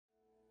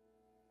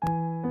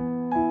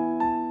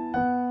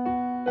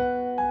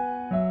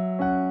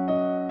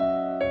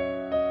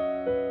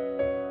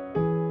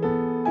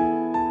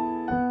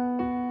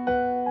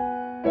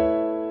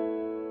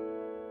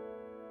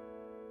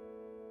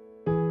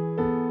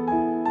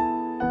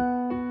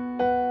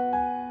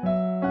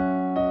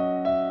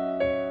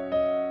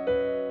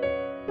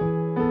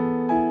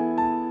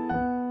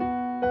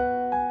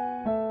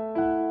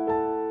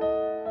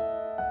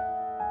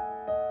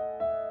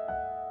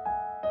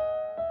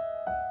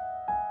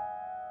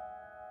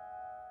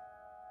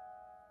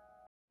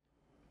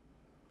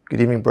Good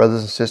evening,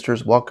 brothers and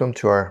sisters. Welcome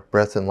to our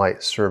Breath and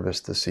Light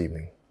service this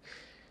evening.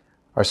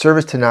 Our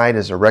service tonight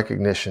is a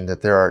recognition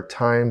that there are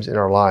times in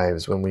our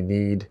lives when we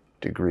need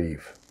to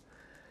grieve.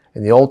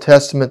 In the Old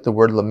Testament, the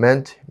word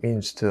lament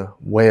means to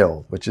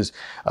wail, which is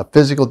a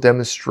physical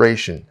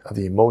demonstration of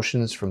the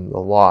emotions from the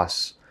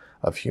loss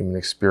of human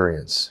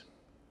experience.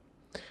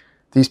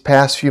 These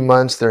past few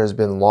months, there has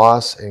been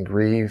loss and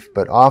grief,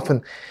 but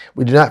often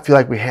we do not feel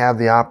like we have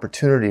the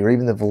opportunity or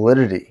even the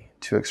validity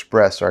to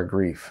express our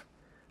grief.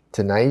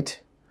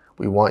 Tonight,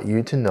 we want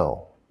you to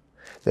know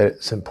that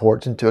it's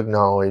important to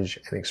acknowledge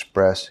and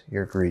express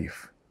your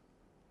grief,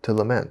 to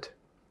lament.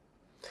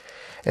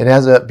 And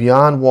as a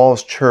Beyond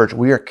Walls church,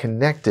 we are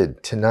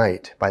connected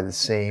tonight by the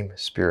same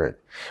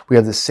Spirit. We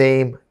have the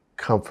same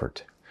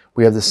comfort.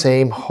 We have the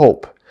same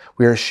hope.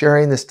 We are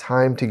sharing this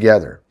time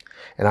together.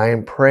 And I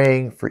am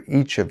praying for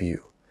each of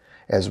you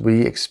as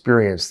we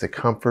experience the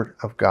comfort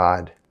of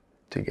God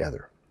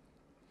together.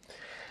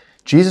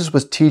 Jesus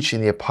was teaching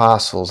the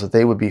apostles that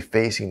they would be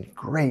facing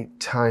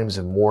great times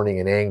of mourning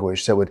and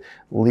anguish that would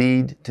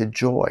lead to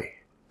joy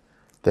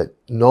that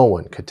no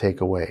one could take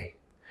away.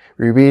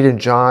 We read in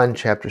John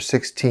chapter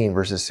 16,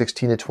 verses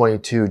 16 to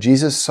 22,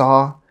 Jesus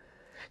saw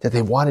that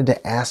they wanted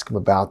to ask him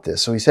about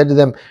this. So he said to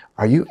them,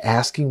 "Are you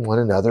asking one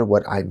another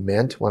what I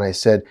meant when I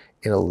said,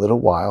 'In a little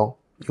while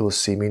you will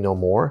see me no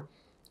more,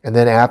 and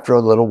then after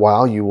a little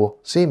while you will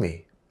see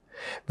me'?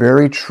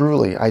 Very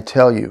truly, I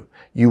tell you,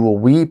 you will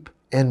weep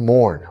and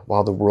mourn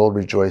while the world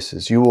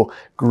rejoices. You will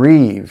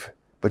grieve,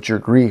 but your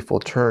grief will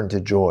turn to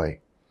joy.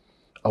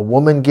 A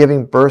woman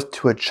giving birth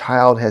to a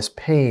child has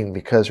pain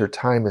because her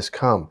time has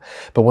come.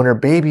 But when her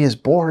baby is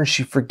born,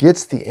 she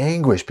forgets the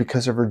anguish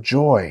because of her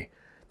joy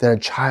that a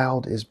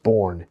child is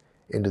born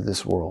into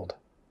this world.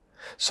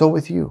 So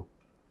with you.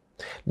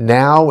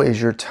 Now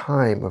is your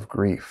time of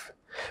grief.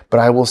 But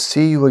I will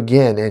see you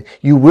again, and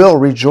you will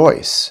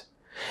rejoice,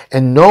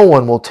 and no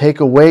one will take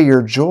away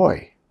your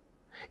joy.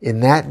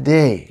 In that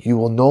day, you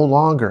will no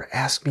longer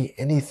ask me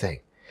anything.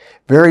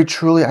 Very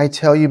truly, I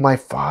tell you, my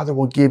Father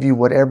will give you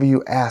whatever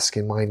you ask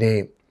in my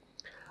name.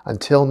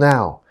 Until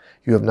now,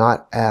 you have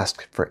not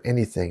asked for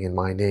anything in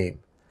my name.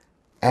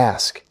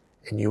 Ask,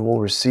 and you will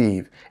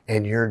receive,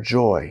 and your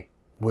joy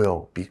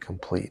will be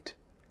complete."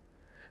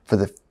 For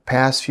the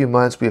past few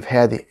months, we have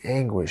had the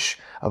anguish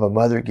of a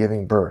mother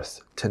giving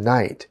birth.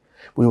 Tonight,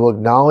 we will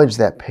acknowledge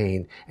that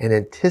pain and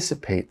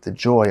anticipate the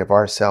joy of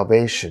our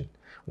salvation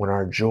when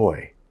our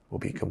joy will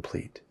be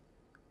complete.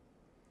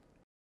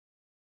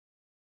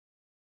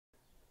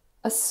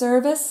 A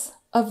service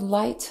of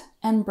light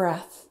and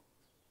breath.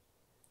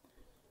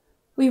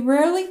 We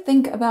rarely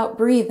think about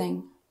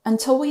breathing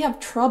until we have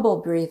trouble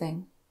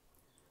breathing.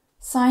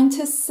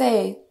 Scientists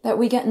say that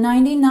we get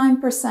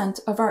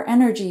 99% of our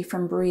energy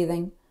from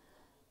breathing,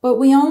 but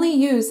we only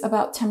use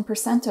about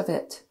 10% of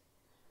it.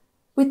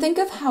 We think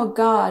of how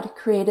God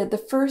created the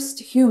first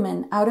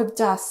human out of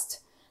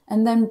dust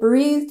and then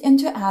breathed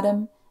into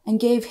Adam and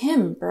gave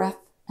him breath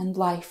and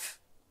life.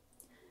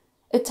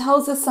 It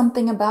tells us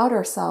something about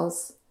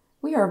ourselves.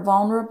 We are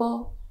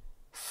vulnerable,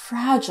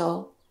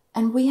 fragile,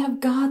 and we have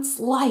God's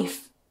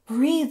life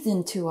breathed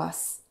into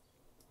us.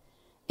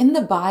 In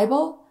the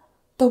Bible,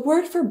 the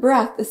word for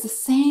breath is the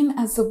same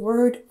as the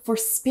word for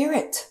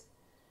spirit.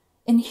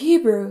 In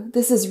Hebrew,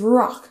 this is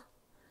ruach.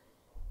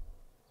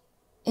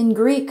 In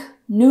Greek,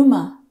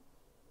 pneuma.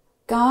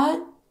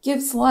 God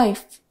gives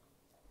life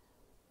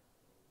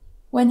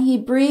when he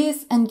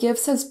breathes and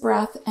gives his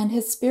breath and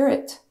his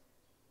spirit.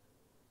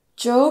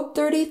 Job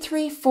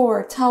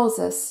 33:4 tells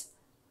us,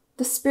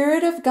 "The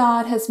Spirit of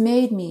God has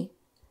made me,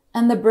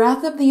 and the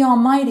breath of the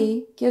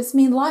Almighty gives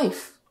me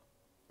life."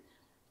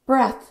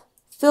 Breath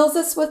fills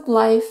us with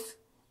life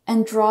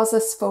and draws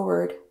us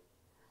forward.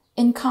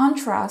 In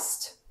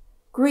contrast,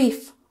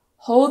 grief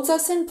holds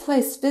us in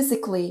place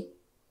physically.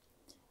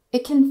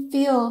 It can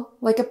feel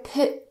like a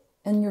pit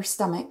in your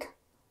stomach,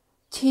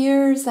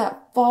 tears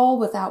that fall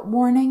without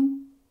warning,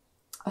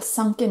 a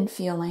sunken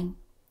feeling,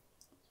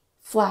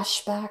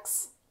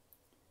 flashbacks.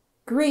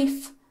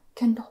 Grief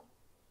can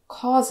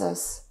cause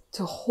us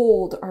to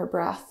hold our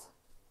breath.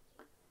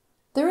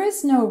 There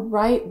is no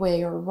right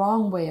way or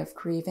wrong way of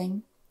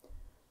grieving.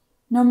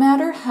 No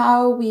matter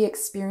how we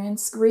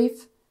experience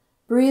grief,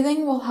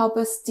 breathing will help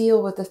us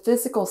deal with the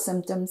physical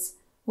symptoms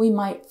we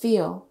might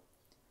feel.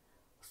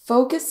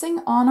 Focusing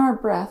on our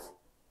breath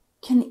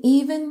can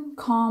even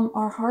calm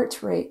our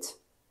heart rate.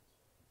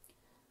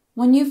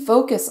 When you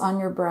focus on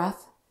your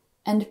breath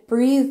and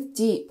breathe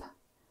deep,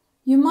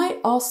 you might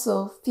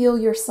also feel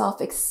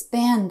yourself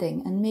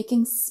expanding and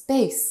making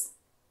space.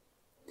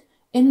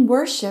 In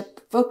worship,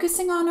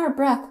 focusing on our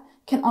breath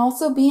can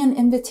also be an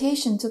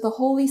invitation to the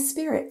Holy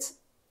Spirit.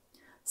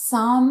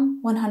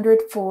 Psalm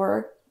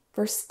 104,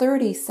 verse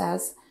 30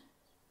 says,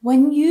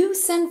 "When you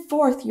send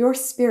forth your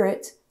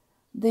spirit,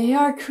 they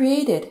are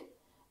created,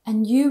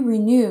 and you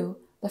renew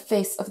the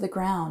face of the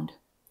ground."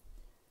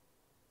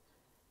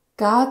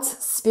 God's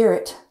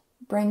Spirit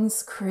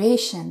brings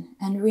creation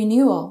and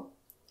renewal.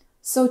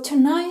 So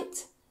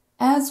tonight,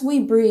 as we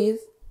breathe,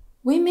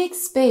 we make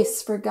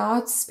space for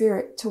God's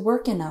Spirit to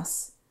work in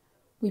us,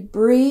 We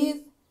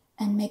breathe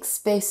and make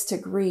space to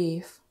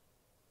grieve.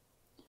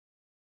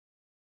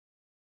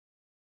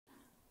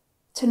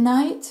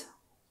 Tonight,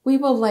 we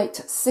will light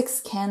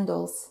 6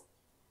 candles.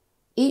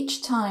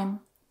 Each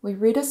time we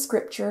read a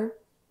scripture,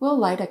 we'll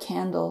light a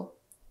candle.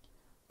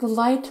 The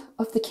light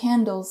of the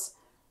candles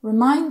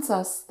reminds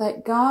us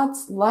that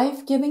God's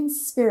life-giving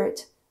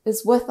Spirit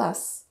is with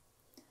us.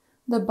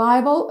 The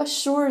Bible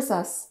assures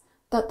us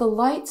that the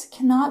light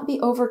cannot be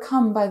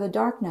overcome by the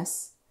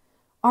darkness.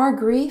 Our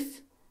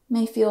grief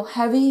may feel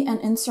heavy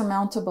and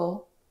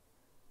insurmountable.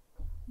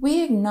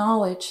 We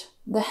acknowledge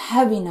the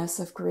heaviness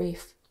of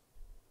grief,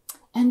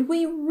 and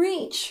we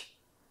reach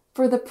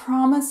for the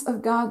promise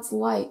of God's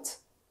light.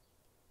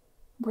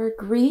 Where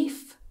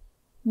grief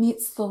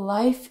meets the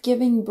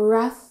life-giving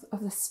breath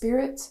of the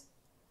Spirit,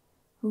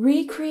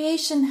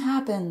 recreation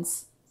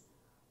happens.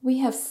 We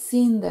have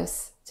seen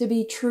this to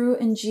be true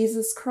in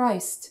Jesus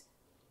Christ,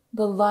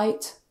 the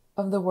light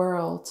of the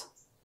world.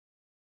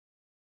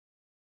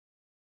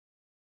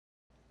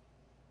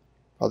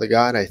 Father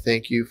God, I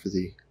thank you for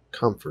the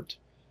comfort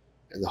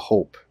and the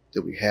hope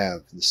that we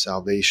have in the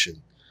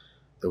salvation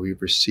that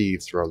we've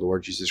received through our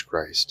Lord Jesus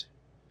Christ.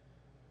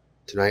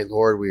 Tonight,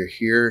 Lord, we are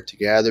here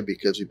together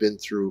because we've been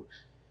through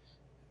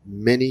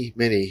many,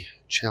 many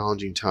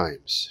challenging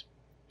times.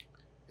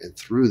 And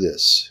through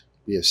this,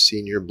 we have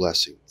seen your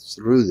blessing.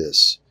 Through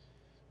this,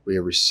 we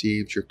have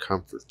received your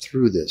comfort.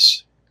 Through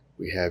this,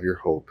 we have your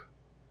hope.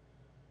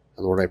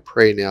 And Lord, I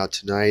pray now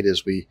tonight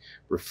as we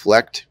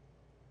reflect,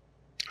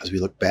 as we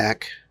look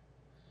back,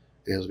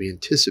 and as we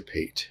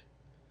anticipate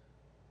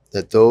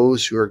that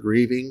those who are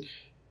grieving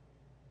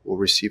will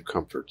receive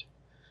comfort.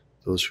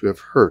 Those who have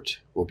hurt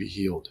will be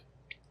healed.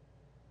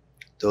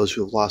 Those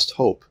who have lost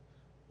hope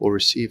will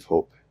receive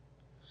hope.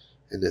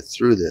 And that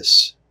through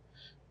this,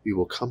 we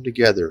will come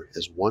together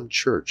as one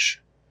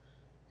church,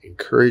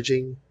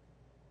 encouraging,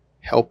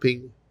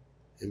 helping,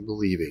 and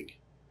believing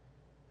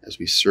as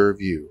we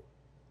serve you.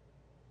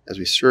 As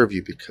we serve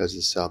you because of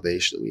the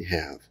salvation that we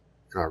have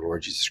in our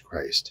Lord Jesus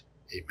Christ.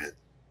 Amen.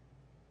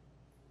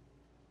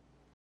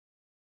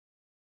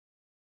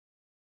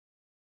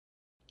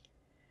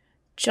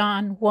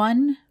 John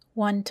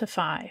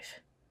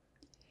 1:1-5.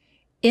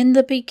 In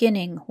the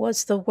beginning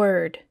was the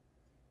Word,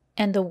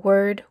 and the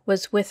Word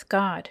was with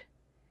God,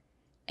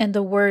 and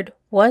the Word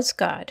was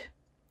God.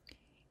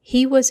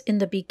 He was in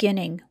the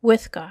beginning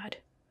with God.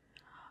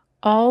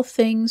 All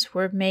things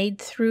were made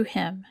through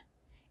him,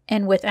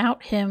 and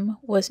without him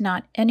was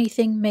not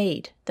anything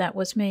made that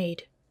was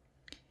made.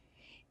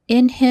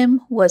 In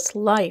him was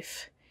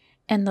life,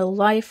 and the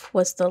life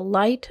was the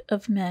light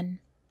of men.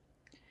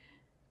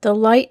 The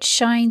light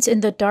shines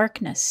in the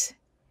darkness,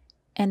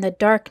 and the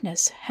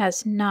darkness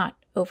has not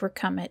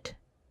overcome it.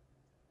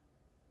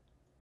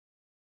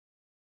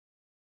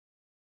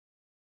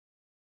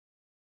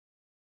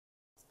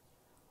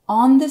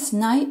 On this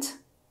night,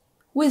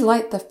 we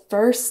light the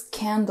first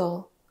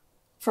candle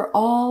for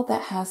all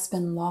that has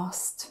been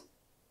lost.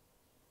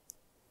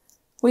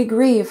 We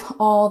grieve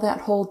all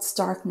that holds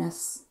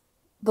darkness,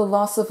 the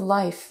loss of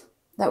life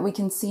that we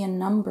can see in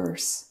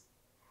numbers,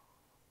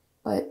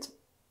 but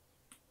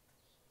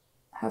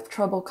have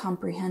trouble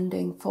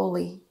comprehending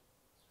fully.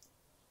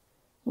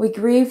 We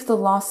grieve the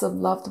loss of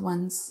loved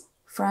ones,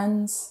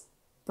 friends,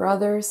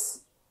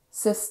 brothers,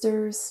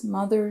 sisters,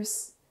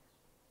 mothers,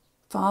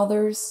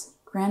 fathers,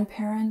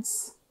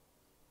 grandparents,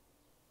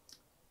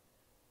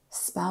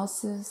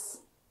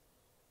 spouses,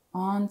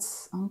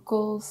 aunts,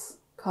 uncles,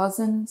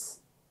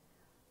 cousins,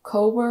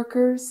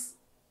 co-workers,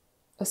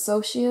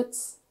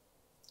 associates.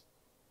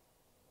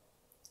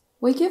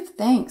 We give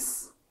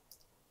thanks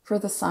for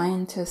the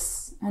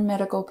scientists and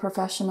medical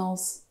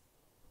professionals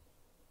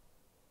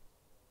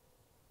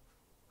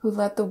who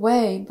led the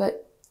way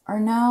but are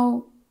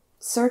now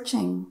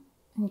searching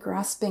and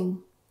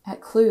grasping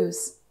at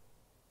clues.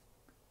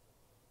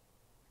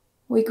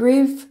 We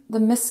grieve the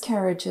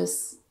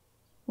miscarriages.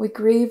 We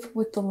grieve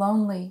with the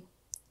lonely.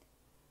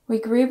 We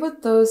grieve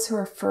with those who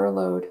are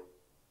furloughed,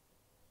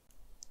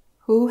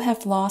 who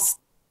have lost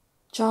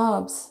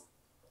jobs.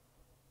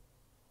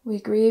 We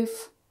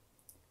grieve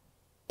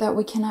that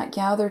we cannot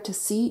gather to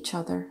see each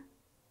other.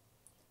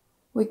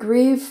 We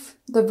grieve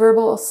the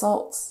verbal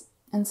assaults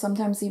and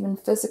sometimes even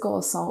physical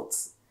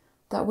assaults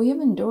that we have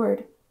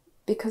endured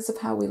because of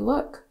how we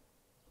look.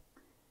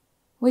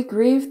 We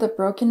grieve the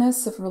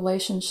brokenness of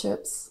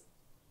relationships,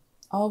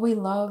 all we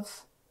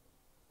love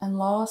and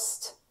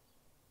lost,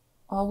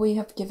 all we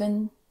have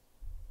given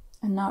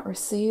and not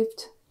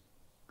received.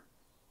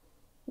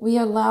 We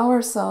allow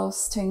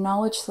ourselves to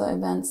acknowledge the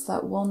events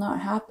that will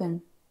not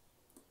happen,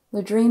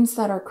 the dreams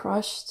that are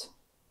crushed,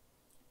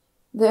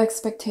 the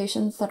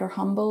expectations that are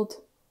humbled,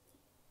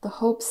 the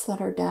hopes that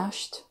are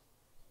dashed.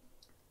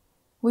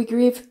 We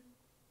grieve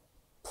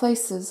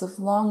places of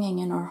longing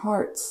in our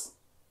hearts.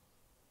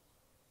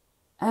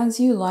 As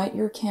you light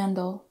your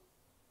candle,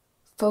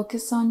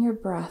 focus on your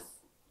breath.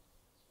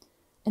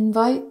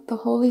 Invite the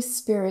Holy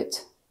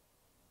Spirit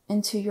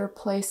into your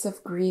place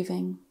of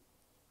grieving.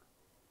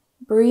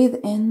 Breathe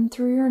in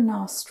through your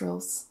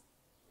nostrils.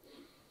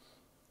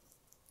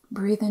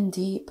 Breathe in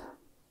deep.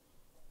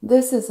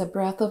 This is a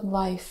breath of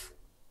life.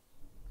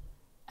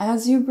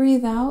 As you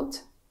breathe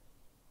out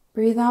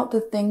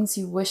the things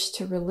you wish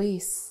to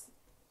release.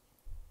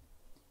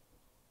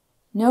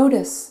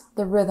 Notice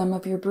the rhythm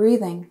of your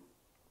breathing.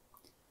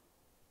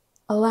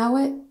 Allow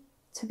it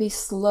to be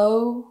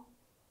slow,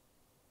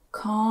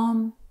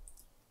 calm,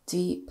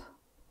 deep.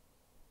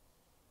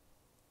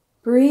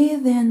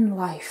 Breathe in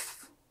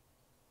life.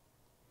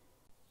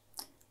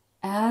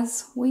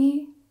 As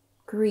we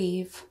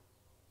grieve,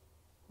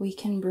 we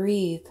can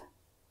breathe.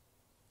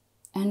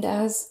 And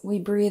as we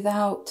breathe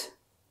out,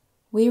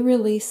 we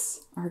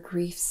release our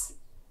griefs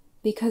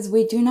because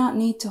we do not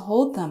need to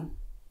hold them.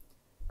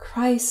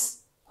 Christ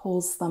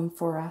holds them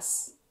for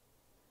us.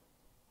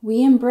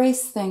 We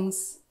embrace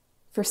things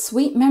for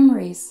sweet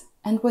memories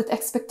and with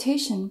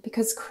expectation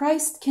because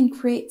Christ can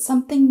create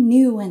something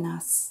new in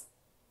us.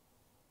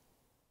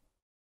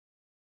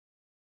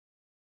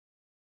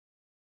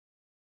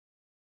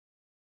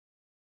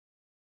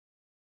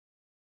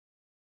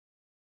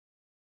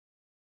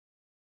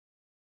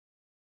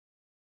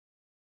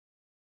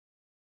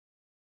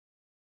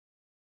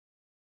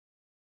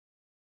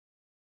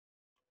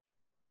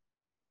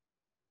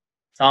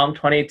 Psalm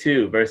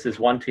 22, verses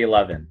 1 to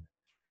 11.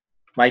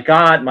 My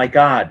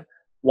God,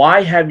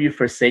 why have you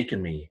forsaken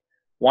me?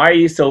 Why are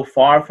you so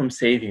far from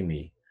saving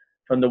me,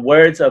 from the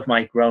words of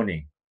my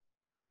groaning?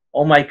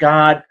 Oh my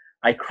God,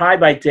 I cry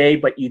by day,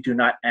 but you do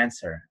not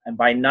answer, and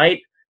by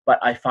night, but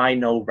I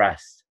find no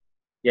rest.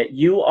 Yet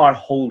you are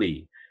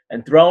holy,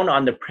 enthroned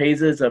on the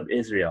praises of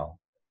Israel.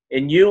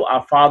 In you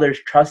our fathers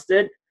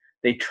trusted,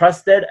 they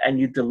trusted, and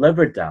you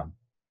delivered them.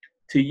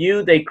 To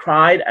you they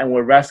cried and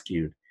were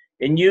rescued.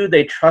 In you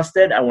they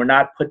trusted and were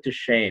not put to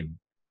shame.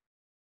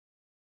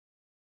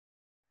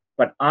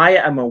 But I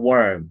am a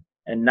worm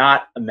and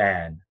not a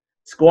man,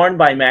 scorned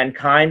by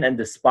mankind and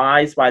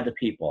despised by the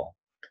people.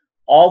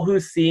 All who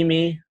see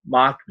me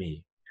mock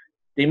me.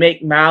 They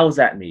make mouths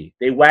at me.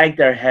 They wag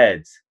their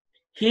heads.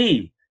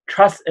 He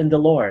trusts in the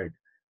Lord.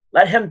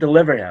 Let him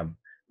deliver him.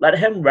 Let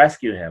him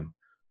rescue him,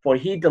 for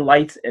he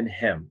delights in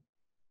him.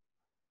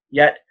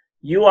 Yet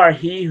you are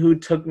he who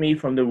took me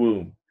from the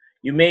womb.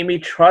 You made me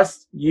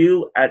trust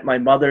you at my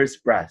mother's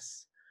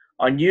breast.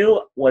 On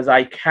you was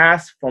I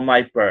cast from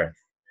my birth,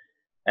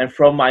 and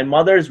from my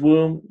mother's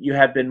womb you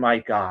have been my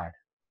God.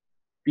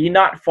 Be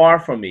not far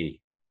from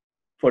me,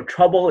 for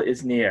trouble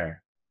is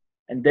near,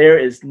 and there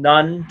is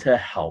none to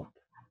help.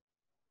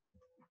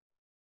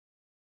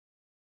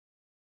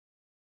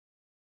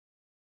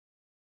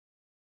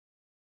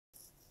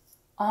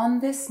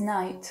 On this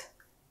night,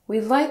 we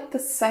light the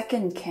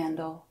second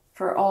candle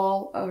for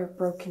all our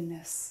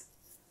brokenness.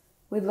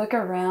 We look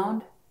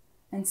around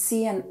and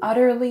see an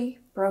utterly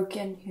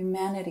broken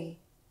humanity.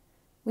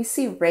 We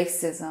see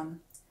racism.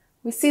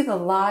 We see the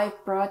live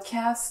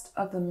broadcast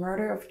of the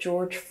murder of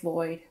George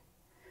Floyd.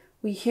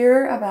 We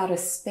hear about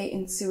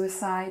escaping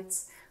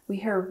suicides. We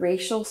hear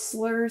racial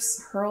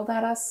slurs hurled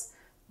at us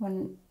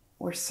when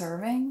we're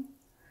serving.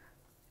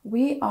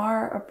 We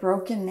are a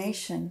broken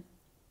nation.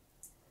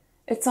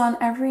 It's on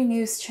every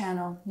news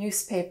channel,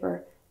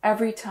 newspaper,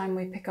 every time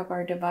we pick up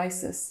our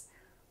devices.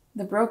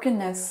 The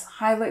brokenness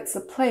highlights the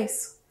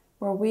place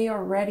where we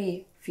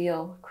already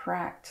feel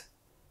cracked.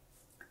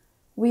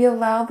 We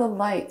allow the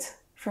light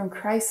from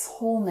Christ's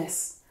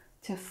wholeness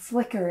to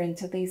flicker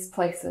into these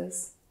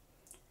places.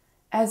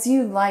 As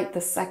you light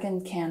the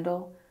second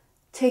candle,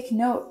 take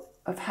note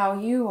of how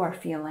you are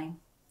feeling.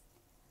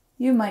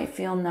 You might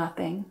feel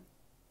nothing,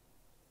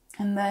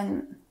 and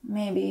then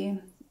maybe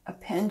a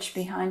pinch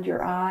behind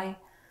your eye.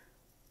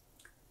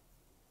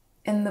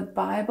 In the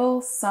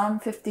Bible, Psalm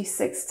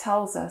 56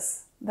 tells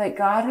us that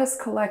God has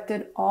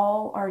collected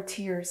all our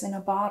tears in a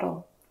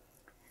bottle.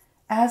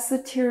 As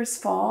the tears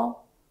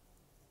fall,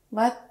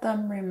 let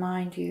them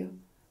remind you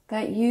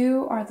that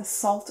you are the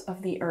salt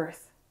of the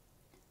earth.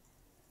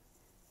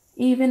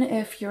 Even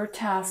if your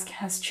task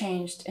has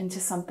changed into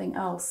something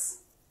else.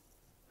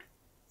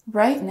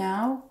 Right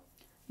now,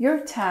 your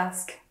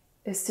task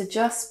is to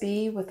just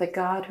be with a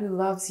God who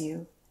loves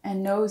you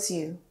and knows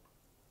you.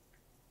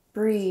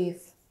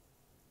 Breathe.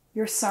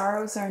 Your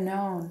sorrows are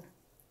known.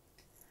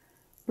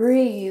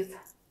 Breathe.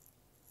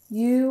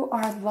 You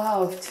are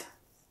loved.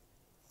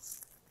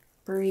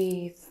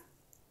 Breathe.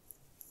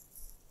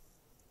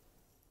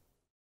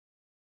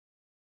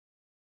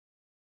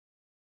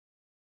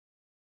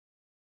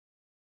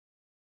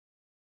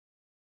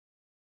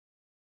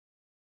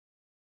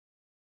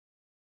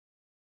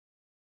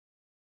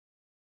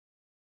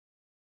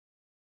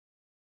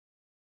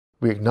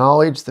 We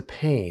acknowledge the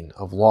pain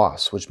of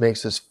loss, which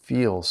makes us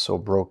feel so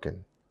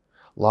broken.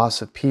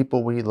 Loss of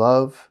people we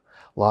love,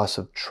 loss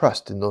of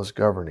trust in those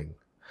governing,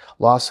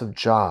 loss of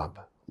job,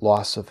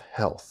 loss of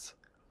health,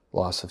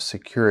 loss of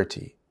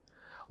security,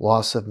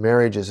 loss of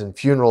marriages and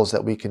funerals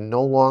that we can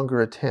no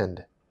longer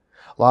attend,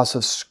 loss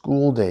of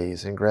school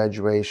days and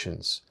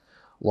graduations,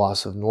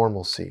 loss of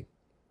normalcy,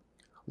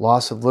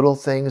 loss of little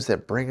things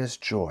that bring us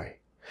joy,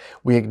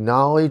 We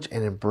acknowledge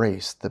and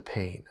embrace the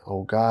pain,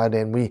 O God,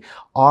 and we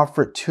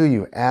offer it to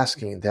you,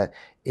 asking that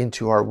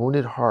into our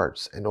wounded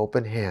hearts and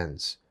open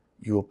hands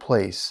you will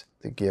place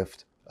the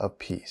gift of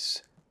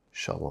peace.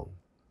 Shalom.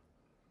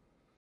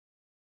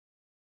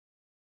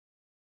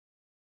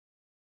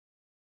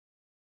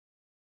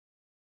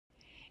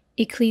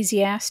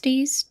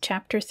 Ecclesiastes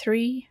chapter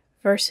 3,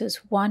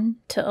 verses 1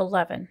 to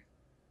 11.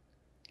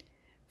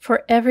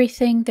 For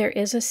everything there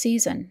is a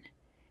season,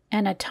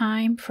 and a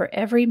time for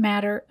every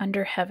matter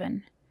under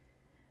heaven,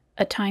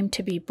 a time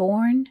to be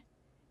born,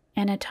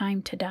 and a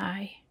time to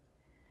die,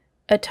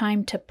 a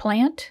time to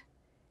plant,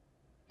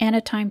 and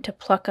a time to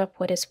pluck up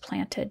what is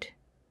planted,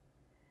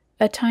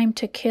 a time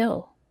to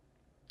kill,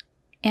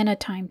 and a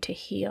time to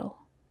heal,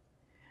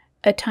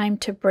 a time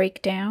to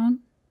break down,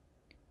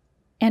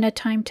 and a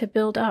time to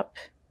build up,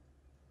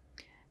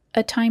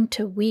 a time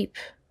to weep,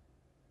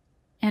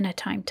 and a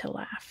time to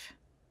laugh,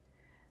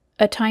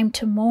 a time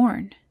to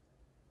mourn,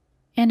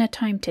 and a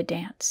time to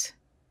dance,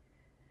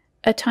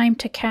 a time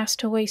to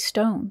cast away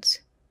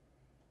stones,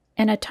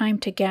 and a time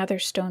to gather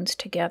stones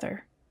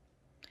together,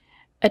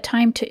 a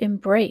time to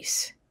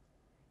embrace,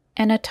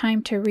 and a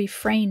time to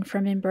refrain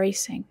from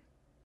embracing,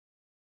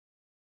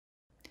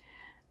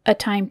 a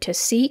time to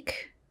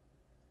seek,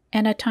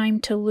 and a time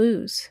to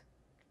lose,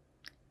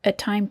 a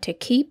time to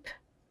keep,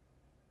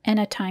 and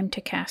a time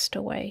to cast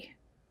away,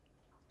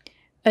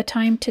 a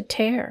time to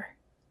tear,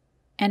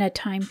 and a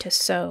time to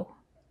sow,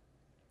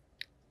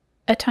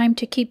 a time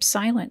to keep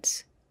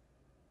silence,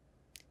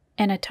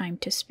 and a time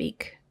to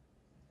speak,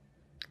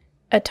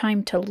 a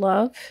time to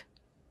love,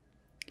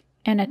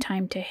 and a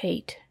time to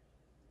hate,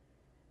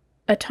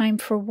 a time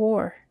for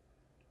war,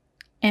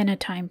 and a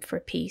time for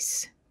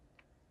peace.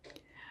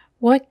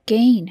 What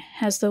gain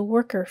has the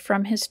worker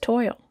from his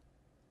toil?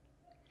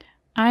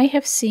 I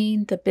have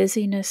seen the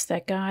busyness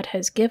that God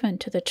has given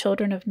to the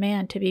children of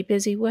man to be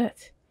busy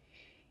with.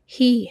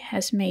 He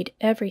has made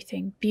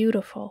everything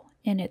beautiful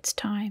in its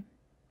time.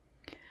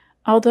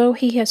 Although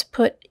he has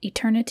put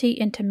eternity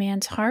into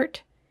man's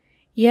heart,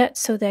 yet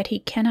so that he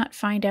cannot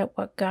find out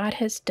what God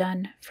has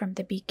done from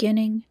the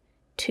beginning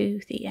to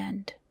the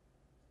end.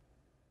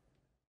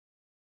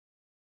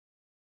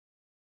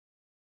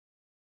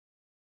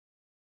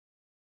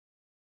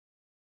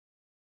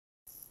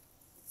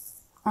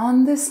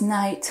 On this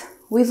night,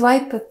 we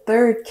light the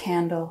third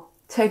candle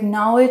to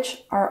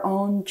acknowledge our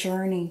own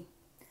journey.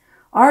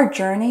 Our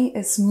journey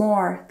is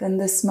more than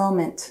this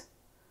moment.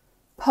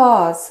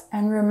 Pause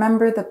and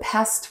remember the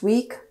past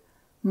week,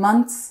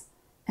 months,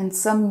 and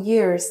some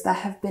years that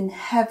have been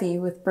heavy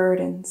with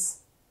burdens.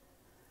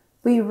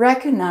 We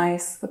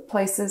recognize the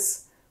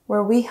places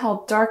where we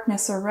held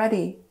darkness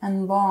already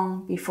and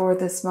long before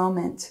this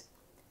moment.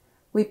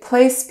 We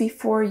place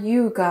before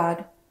you,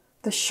 God,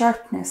 the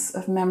sharpness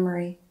of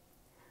memory,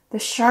 the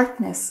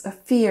sharpness of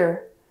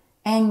fear,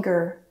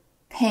 anger,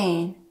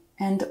 pain,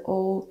 and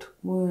old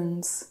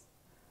wounds.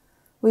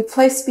 We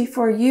place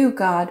before you,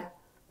 God,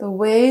 the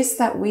ways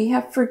that we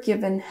have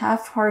forgiven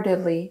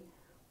half-heartedly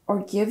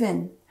or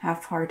given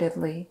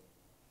half-heartedly.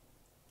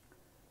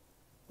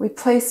 We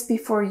place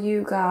before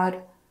you,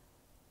 God,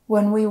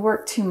 when we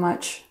work too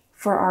much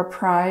for our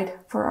pride,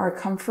 for our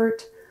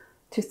comfort,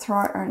 to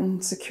thwart our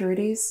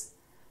insecurities,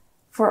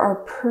 for our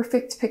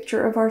perfect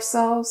picture of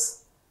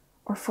ourselves,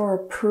 or for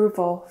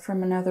approval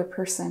from another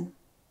person.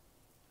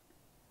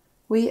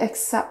 We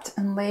accept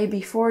and lay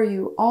before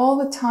you all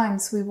the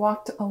times we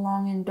walked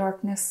along in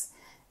darkness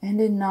and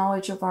in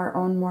knowledge of our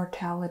own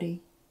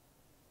mortality.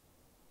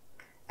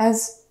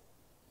 As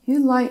you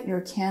light your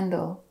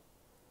candle,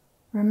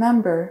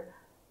 remember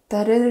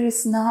that it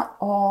is not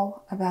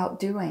all about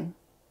doing.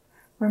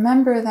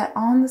 Remember that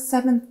on the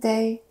seventh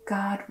day,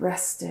 God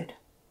rested.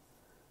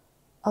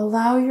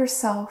 Allow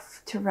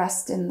yourself to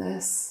rest in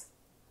this.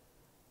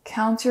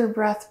 Count your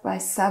breath by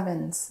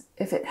sevens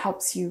if it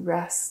helps you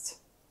rest.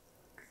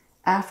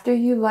 After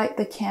you light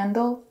the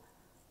candle,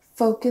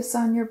 focus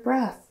on your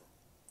breath.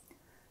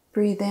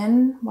 Breathe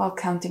in while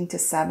counting to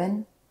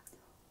 7.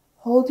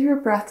 Hold your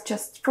breath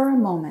just for a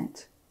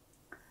moment.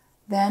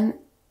 Then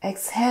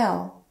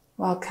exhale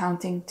while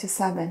counting to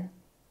 7.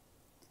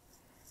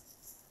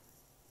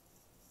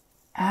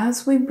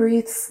 As we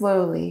breathe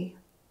slowly,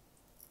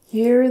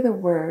 hear the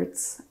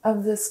words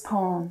of this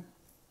poem.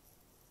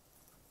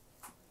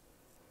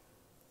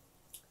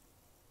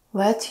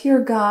 Let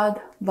your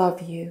God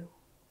love you.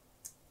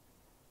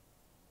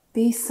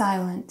 Be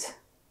silent,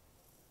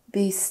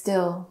 be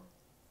still,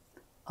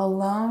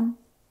 alone,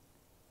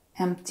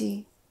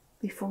 empty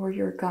before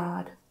your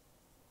God.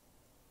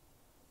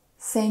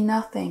 Say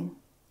nothing,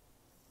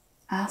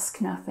 ask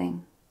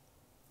nothing.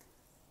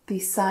 Be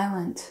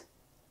silent,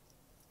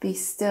 be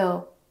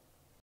still.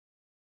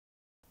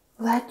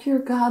 Let your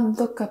God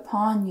look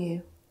upon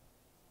you.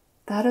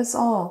 That is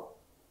all.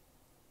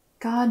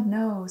 God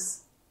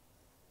knows.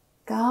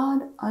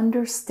 God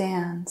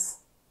understands.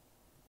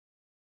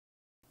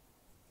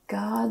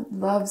 God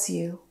loves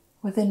you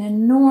with an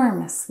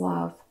enormous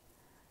love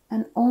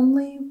and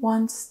only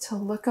wants to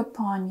look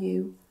upon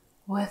you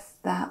with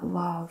that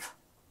love.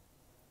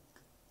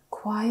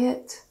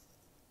 quiet,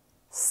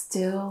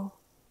 still,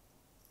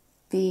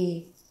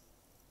 be.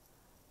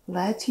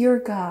 Let your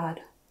God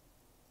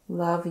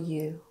love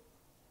you.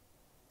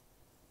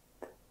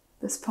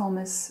 This poem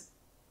is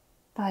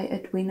by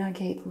Edwina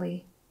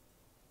Gately.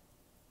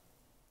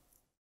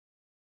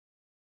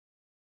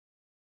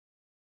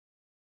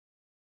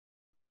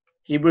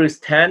 Hebrews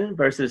 10,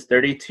 verses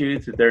 32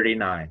 to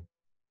 39.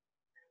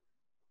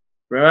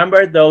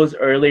 Remember those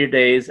earlier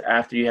days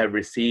after you had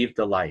received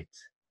the light,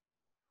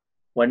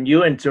 when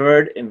you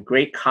endured in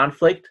great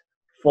conflict,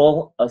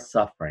 full of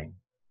suffering.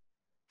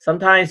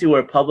 Sometimes you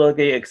were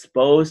publicly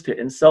exposed to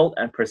insult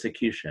and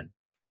persecution.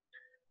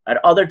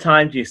 At other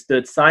times you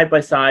stood side by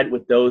side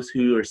with those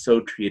who were so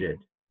treated.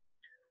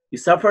 You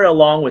suffered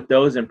along with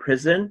those in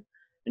prison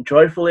and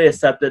joyfully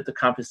accepted the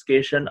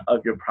confiscation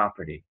of your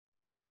property,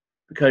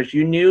 because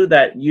you knew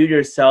that you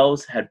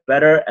yourselves had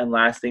better and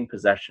lasting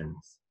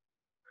possessions.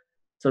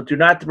 So do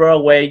not throw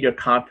away your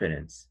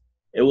confidence.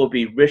 It will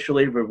be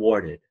richly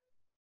rewarded.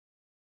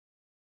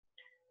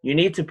 You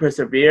need to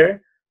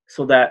persevere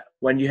so that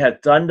when you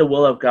have done the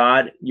will of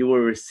God, you will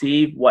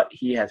receive what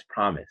he has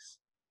promised.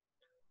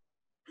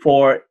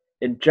 For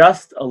in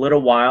just a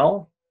little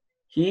while,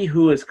 he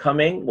who is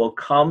coming will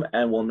come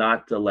and will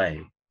not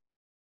delay.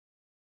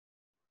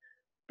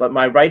 But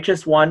my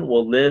righteous one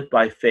will live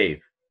by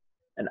faith,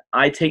 and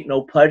I take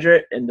no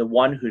pleasure in the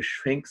one who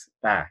shrinks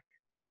back.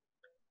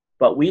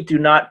 But we do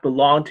not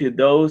belong to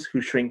those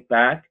who shrink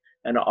back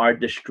and are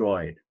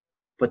destroyed,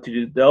 but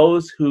to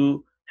those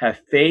who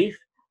have faith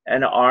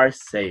and are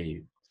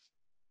saved.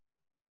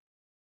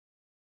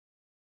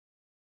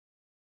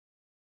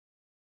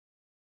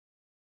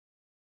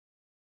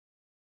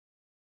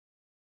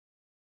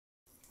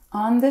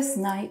 On this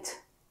night,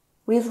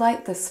 we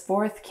light this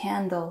fourth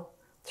candle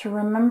to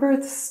remember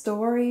the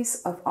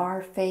stories of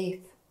our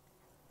faith.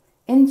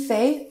 In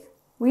faith,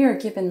 we are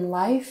given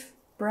life,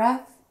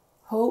 breath,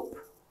 hope.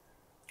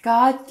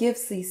 God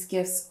gives these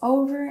gifts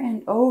over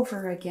and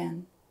over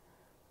again.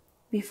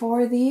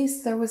 Before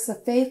these, there was the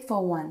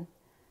faithful one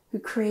who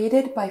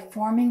created by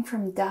forming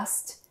from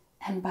dust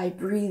and by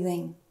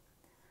breathing.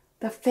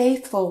 The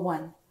faithful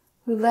one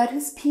who led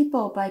his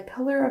people by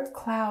pillar of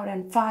cloud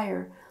and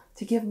fire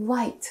to give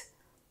light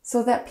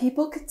so that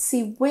people could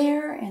see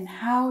where and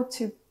how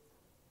to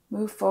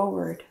move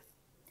forward.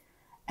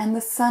 And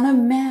the Son of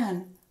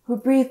Man who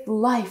breathed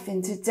life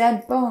into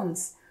dead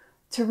bones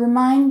to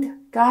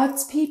remind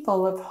God's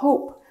people of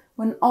hope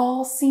when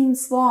all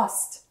seems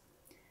lost.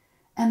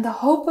 And the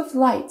hope of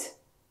light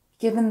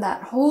given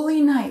that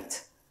holy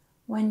night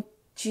when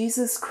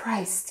Jesus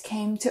Christ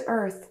came to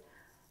earth,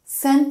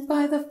 sent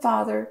by the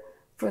Father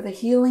for the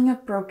healing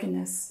of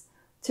brokenness,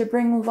 to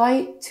bring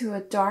light to a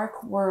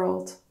dark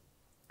world.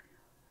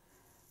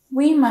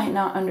 We might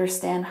not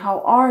understand how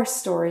our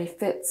story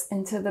fits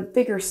into the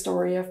bigger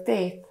story of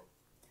faith.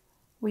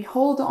 We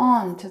hold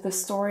on to the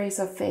stories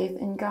of faith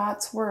in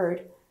God's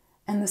Word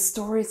and the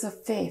stories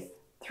of faith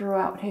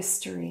throughout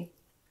history.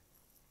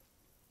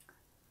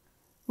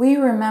 We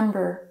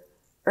remember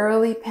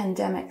early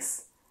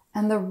pandemics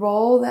and the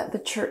role that the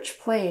church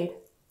played.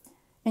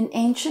 In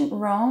ancient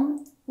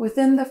Rome,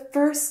 within the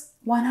first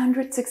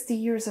 160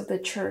 years of the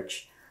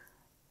church,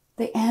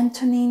 the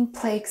Antonine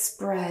Plague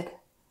spread.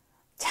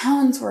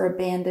 Towns were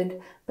abandoned,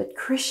 but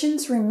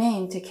Christians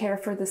remained to care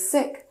for the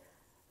sick.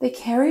 They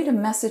carried a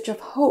message of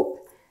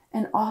hope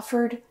and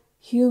offered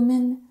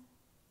human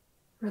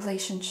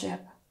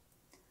relationship.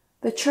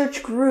 The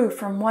church grew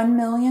from 1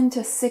 million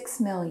to 6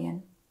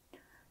 million.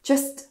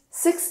 Just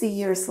 60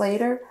 years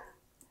later,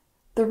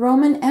 the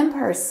Roman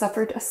Empire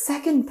suffered a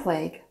second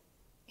plague.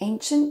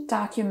 Ancient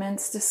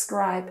documents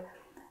describe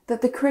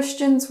that the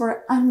Christians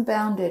were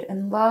unbounded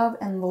in love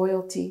and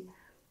loyalty,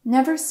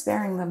 never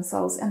sparing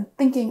themselves and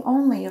thinking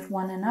only of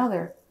one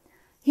another.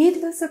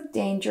 Heedless of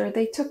danger,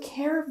 they took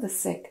care of the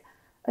sick,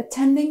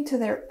 attending to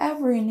their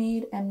every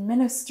need and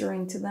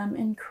ministering to them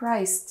in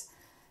Christ,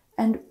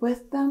 and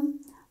with them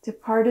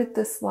departed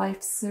this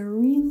life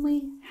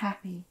serenely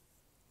happy.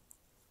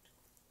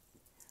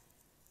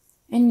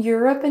 In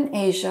Europe and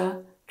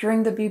Asia,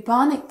 during the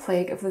bubonic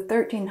plague of the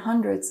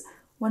 1300s,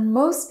 when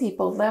most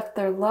people left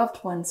their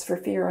loved ones for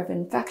fear of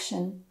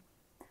infection,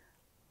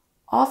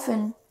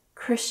 often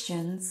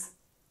Christians,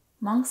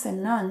 monks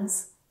and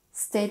nuns,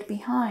 stayed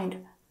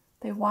behind.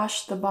 They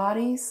washed the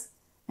bodies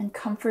and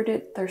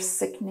comforted their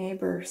sick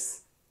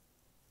neighbors.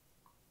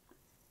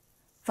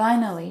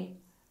 Finally,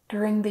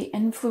 during the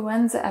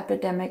influenza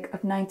epidemic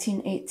of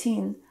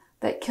 1918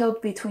 that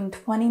killed between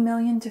 20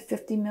 million to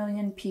 50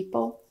 million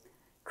people,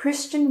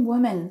 Christian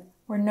women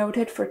were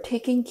noted for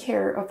taking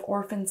care of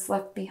orphans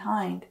left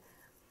behind.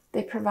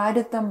 They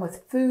provided them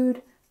with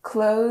food,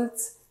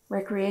 clothes,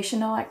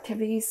 recreational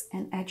activities,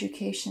 and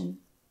education.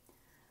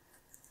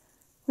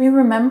 We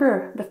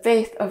remember the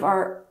faith of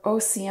our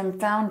OCM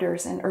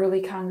founders and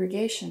early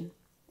congregation.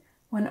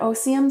 When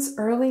OCM's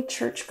early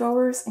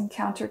churchgoers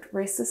encountered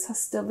racist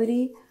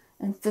hostility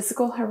and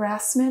physical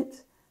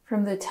harassment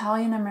from the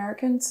Italian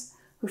Americans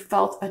who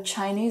felt a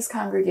Chinese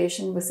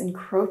congregation was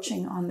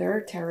encroaching on their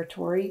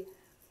territory,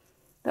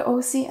 The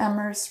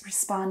OCMers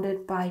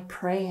responded by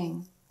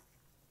praying.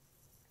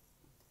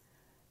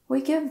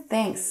 We give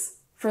thanks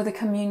for the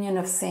communion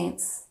of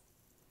saints.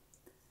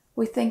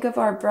 We think of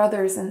our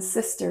brothers and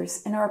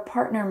sisters in our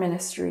partner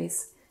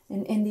ministries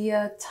in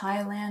India,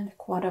 Thailand,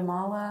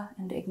 Guatemala,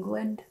 and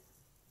England.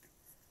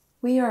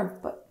 We are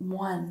but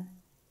one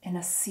in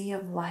a sea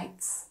of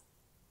lights.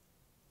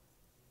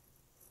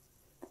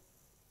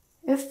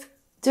 If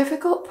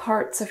difficult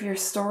parts of your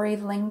story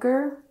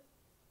linger,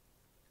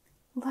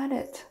 let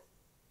it.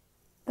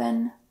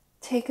 Then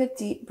take a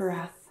deep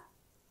breath.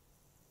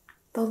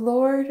 The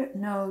Lord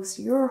knows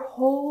your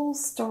whole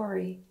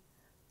story.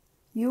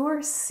 You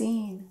are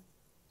seen.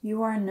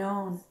 You are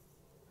known.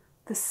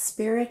 The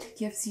Spirit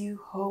gives you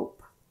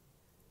hope.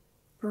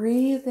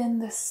 Breathe in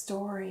the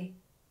story.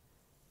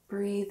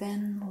 Breathe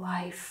in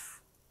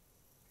life.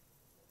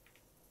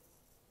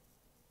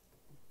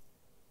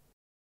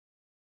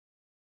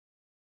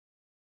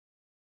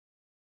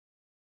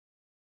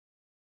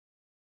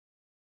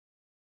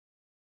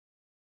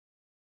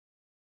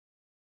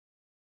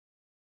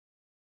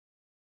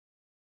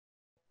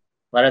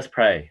 Let us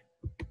pray.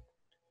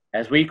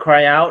 As we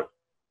cry out,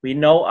 we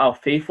know our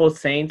faithful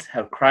saints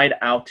have cried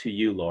out to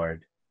you,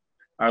 Lord.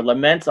 Our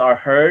laments are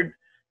heard,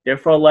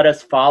 therefore let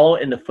us follow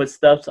in the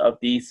footsteps of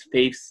these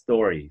faith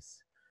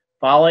stories,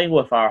 following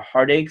with our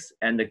heartaches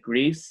and the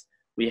griefs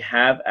we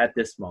have at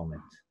this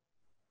moment.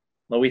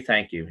 Lord, we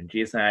thank you. In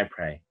Jesus' name I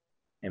pray.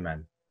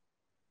 Amen.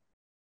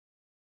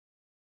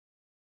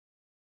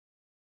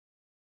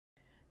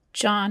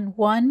 John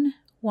 1,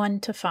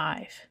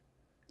 1-5.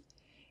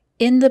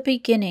 In the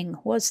beginning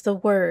was the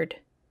Word,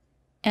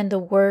 and the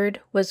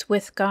Word was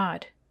with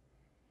God,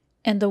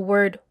 and the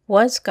Word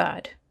was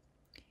God.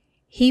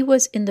 He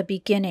was in the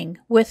beginning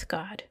with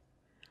God.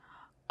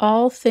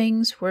 All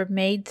things were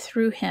made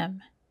through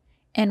him,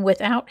 and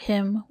without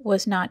him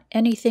was not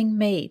anything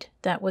made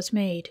that was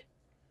made.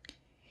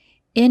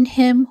 In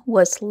him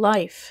was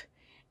life,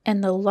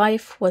 and the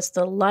life was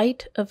the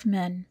light of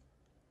men.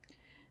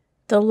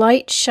 The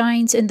light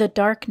shines in the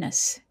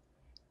darkness,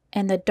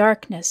 and the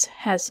darkness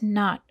has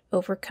not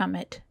overcome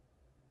it.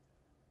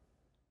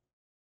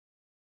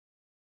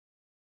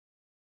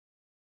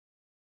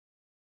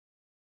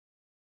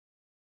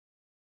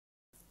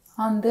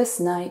 On this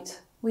night,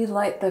 we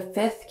light the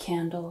 5th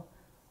candle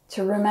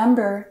to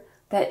remember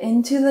that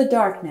into the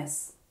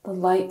darkness the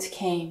light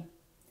came.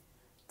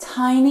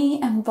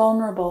 Tiny and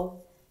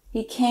vulnerable,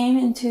 he came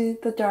into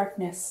the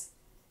darkness.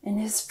 In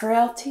his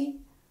frailty,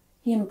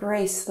 he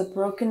embraced the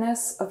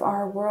brokenness of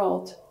our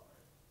world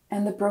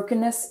and the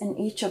brokenness in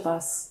each of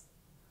us.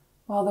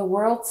 While the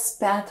world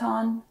spat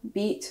on,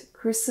 beat,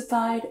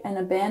 crucified, and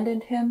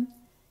abandoned him,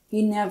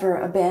 he never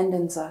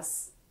abandons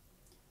us.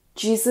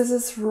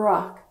 Jesus'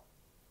 Ruach,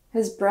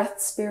 his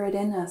breath spirit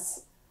in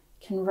us,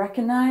 can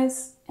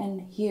recognize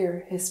and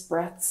hear his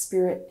breath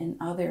spirit in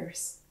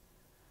others.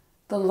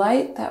 The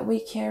light that we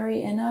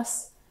carry in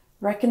us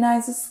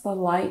recognizes the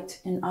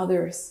light in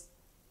others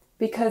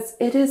because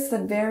it is the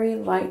very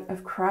light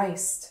of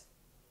Christ.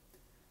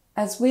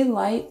 As we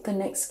light the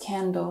next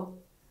candle,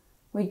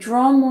 we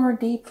draw more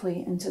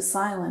deeply into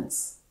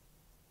silence.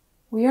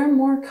 We are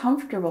more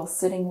comfortable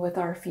sitting with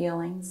our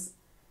feelings.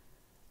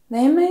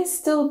 They may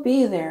still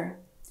be there,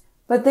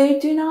 but they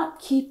do not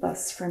keep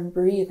us from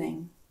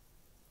breathing.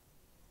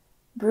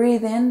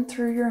 Breathe in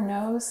through your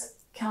nose,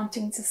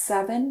 counting to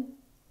 7.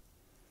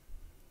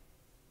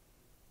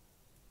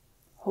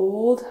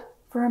 Hold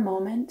for a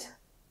moment,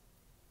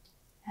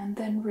 and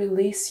then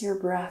release your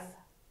breath,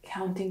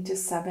 counting to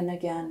 7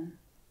 again.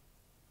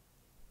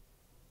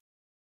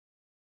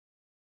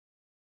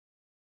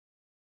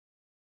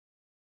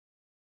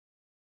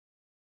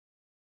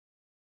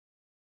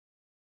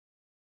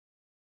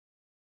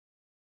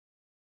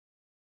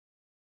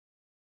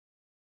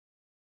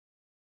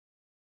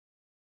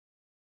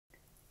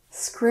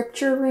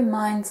 Scripture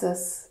reminds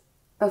us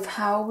of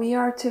how we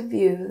are to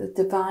view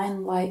the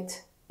divine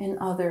light in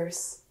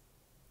others.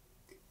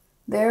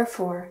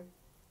 Therefore,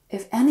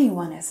 if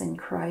anyone is in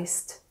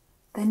Christ,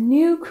 the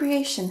new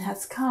creation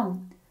has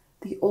come.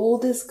 The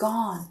old is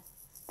gone.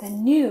 The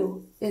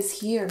new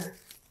is here.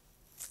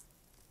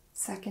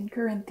 2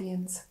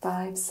 Corinthians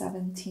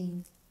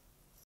 5:17.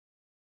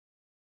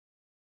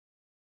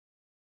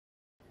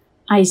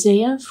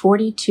 Isaiah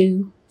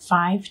 42,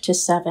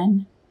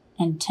 5-7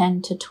 and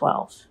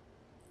 10-12.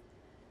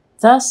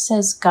 Thus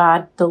says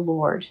God the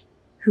Lord,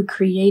 who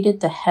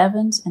created the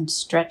heavens and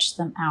stretched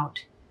them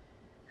out,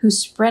 who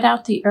spread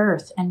out the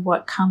earth and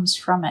what comes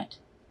from it,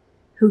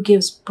 who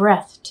gives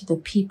breath to the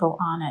people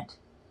on it,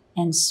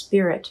 and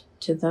spirit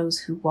to those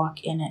who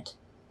walk in it.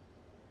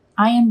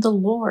 I am the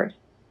Lord.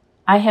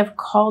 I have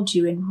called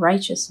you in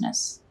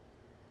righteousness.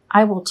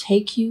 I will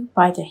take you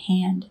by the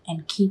hand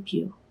and keep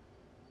you.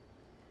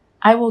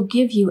 I will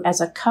give you as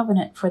a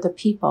covenant for the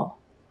people,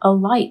 a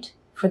light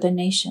for the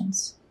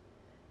nations,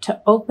 to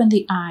open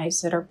the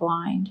eyes that are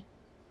blind,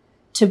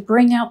 to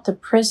bring out the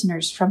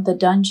prisoners from the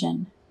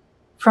dungeon,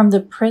 from the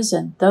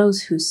prison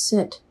those who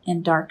sit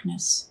in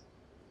darkness.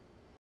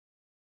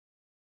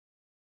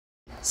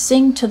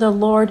 Sing to the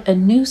Lord a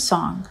new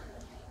song,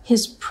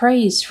 his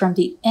praise from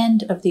the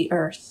end of the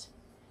earth.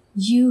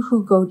 You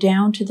who go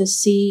down to the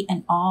sea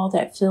and all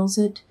that fills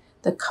it,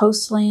 the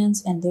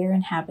coastlands and their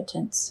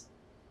inhabitants.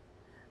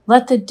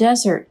 Let the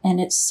desert and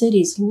its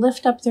cities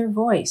lift up their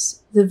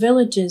voice, the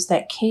villages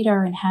that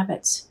Kedar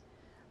inhabits.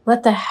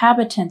 Let the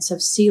habitants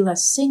of Selah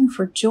sing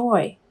for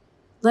joy.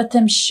 Let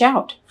them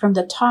shout from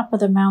the top of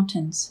the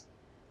mountains.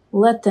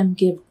 Let them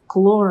give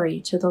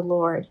glory to the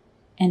Lord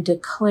and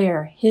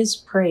declare his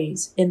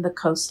praise in the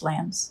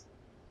coastlands.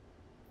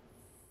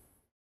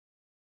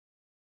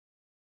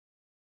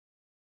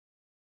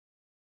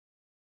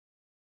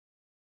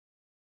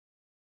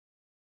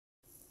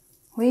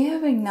 We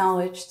have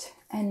acknowledged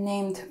and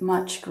named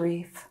much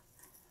grief.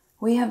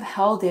 We have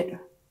held it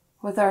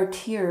with our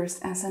tears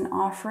as an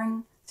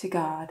offering to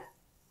God.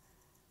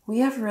 We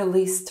have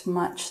released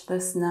much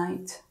this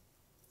night.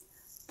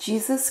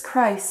 Jesus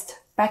Christ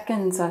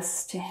beckons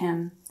us to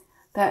him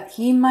that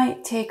he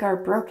might take our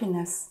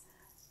brokenness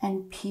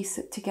and piece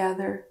it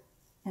together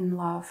in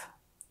love.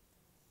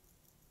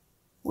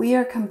 We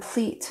are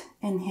complete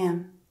in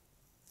him.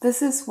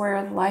 This is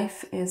where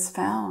life is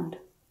found.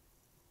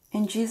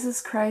 In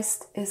Jesus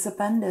Christ is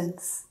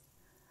abundance.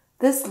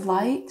 This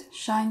light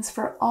shines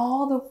for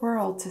all the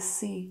world to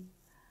see.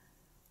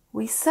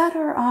 We set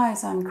our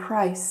eyes on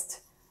Christ,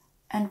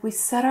 and we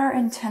set our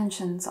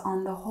intentions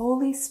on the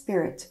Holy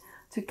Spirit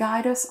to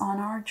guide us on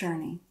our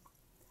journey.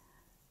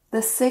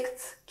 The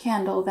sixth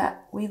candle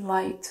that we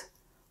light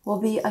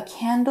will be a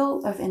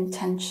candle of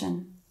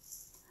intention.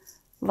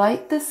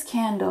 Light this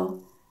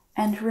candle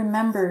and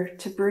remember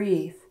to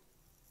breathe.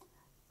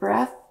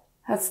 Breath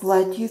has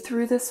led you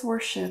through this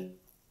worship.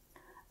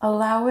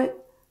 Allow it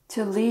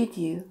to lead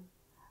you.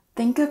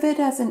 Think of it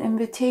as an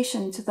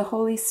invitation to the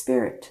Holy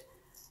Spirit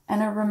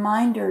and a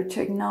reminder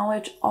to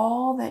acknowledge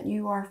all that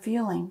you are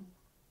feeling.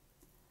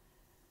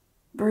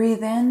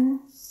 Breathe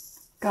in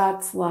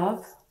God's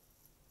love.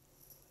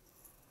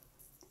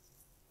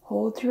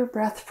 Hold your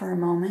breath for a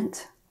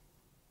moment.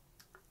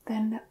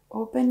 Then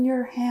open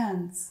your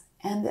hands,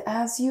 and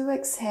as you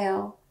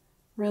exhale,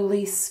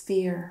 release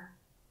fear.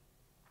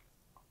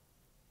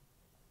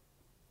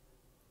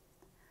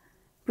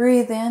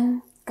 Breathe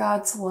in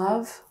God's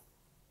love.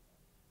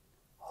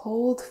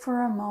 Hold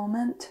for a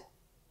moment.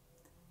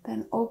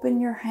 Then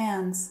open your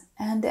hands,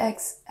 and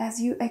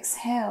as you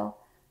exhale,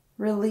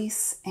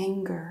 release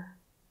anger.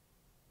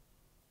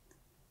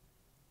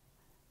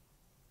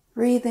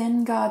 Breathe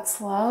in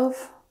God's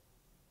love.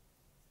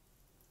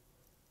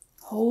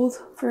 Hold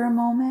for a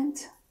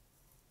moment.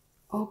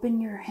 Open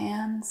your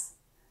hands,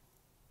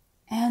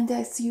 and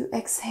as you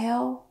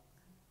exhale,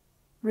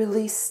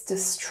 release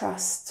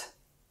distrust.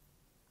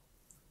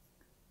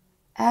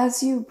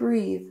 As you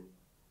breathe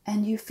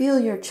and you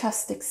feel your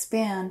chest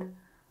expand,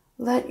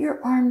 let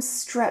your arms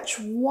stretch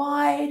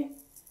wide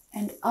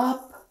and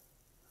up.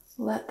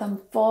 Let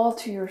them fall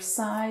to your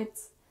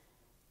sides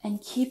and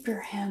keep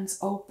your hands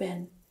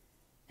open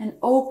and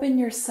open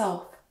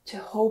yourself to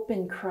hope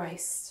in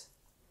Christ.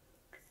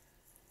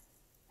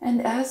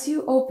 And as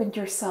you open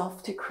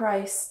yourself to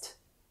Christ,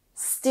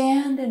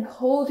 stand and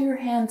hold your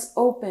hands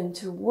open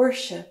to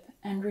worship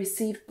and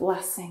receive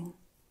blessing.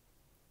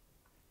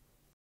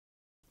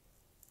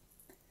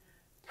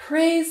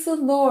 Praise the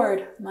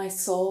Lord, my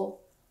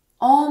soul,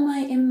 all my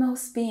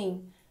inmost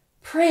being.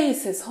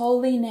 Praise his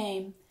holy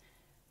name.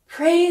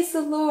 Praise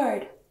the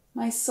Lord,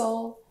 my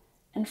soul,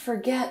 and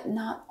forget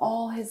not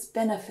all his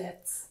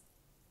benefits.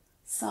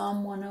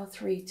 Psalm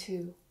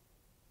 103:2.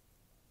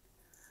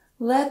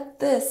 Let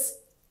this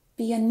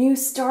be a new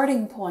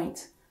starting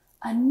point,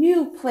 a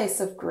new place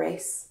of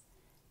grace.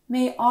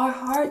 May our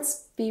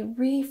hearts be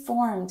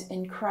reformed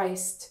in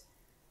Christ.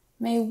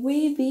 May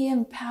we be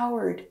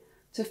empowered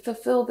to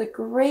fulfill the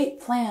great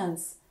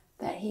plans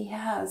that he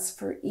has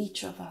for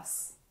each of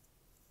us.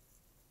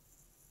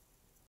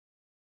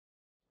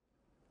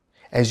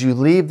 As you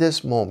leave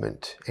this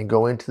moment and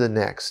go into the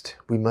next,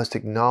 we must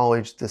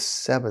acknowledge the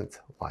seventh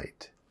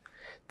light.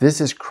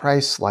 This is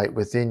Christ's light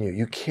within you.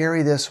 You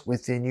carry this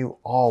within you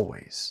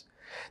always.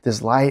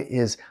 This light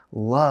is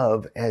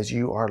love as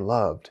you are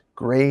loved,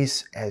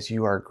 grace as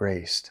you are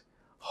graced,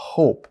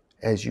 hope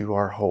as you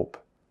are hope.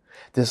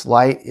 This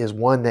light is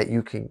one that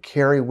you can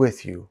carry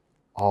with you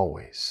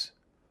always.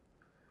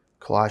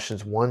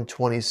 Colossians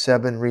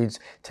 1:27 reads,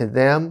 "To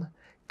them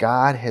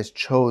God has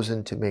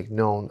chosen to make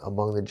known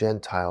among the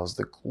Gentiles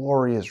the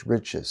glorious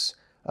riches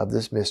of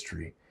this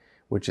mystery,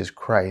 which is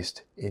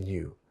Christ in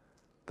you,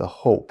 the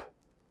hope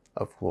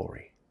of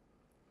glory."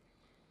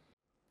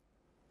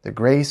 The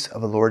grace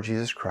of the Lord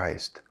Jesus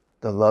Christ,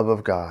 the love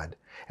of God,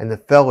 and the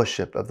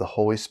fellowship of the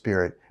Holy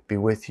Spirit be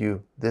with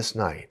you this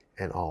night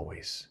and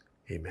always.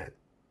 Amen.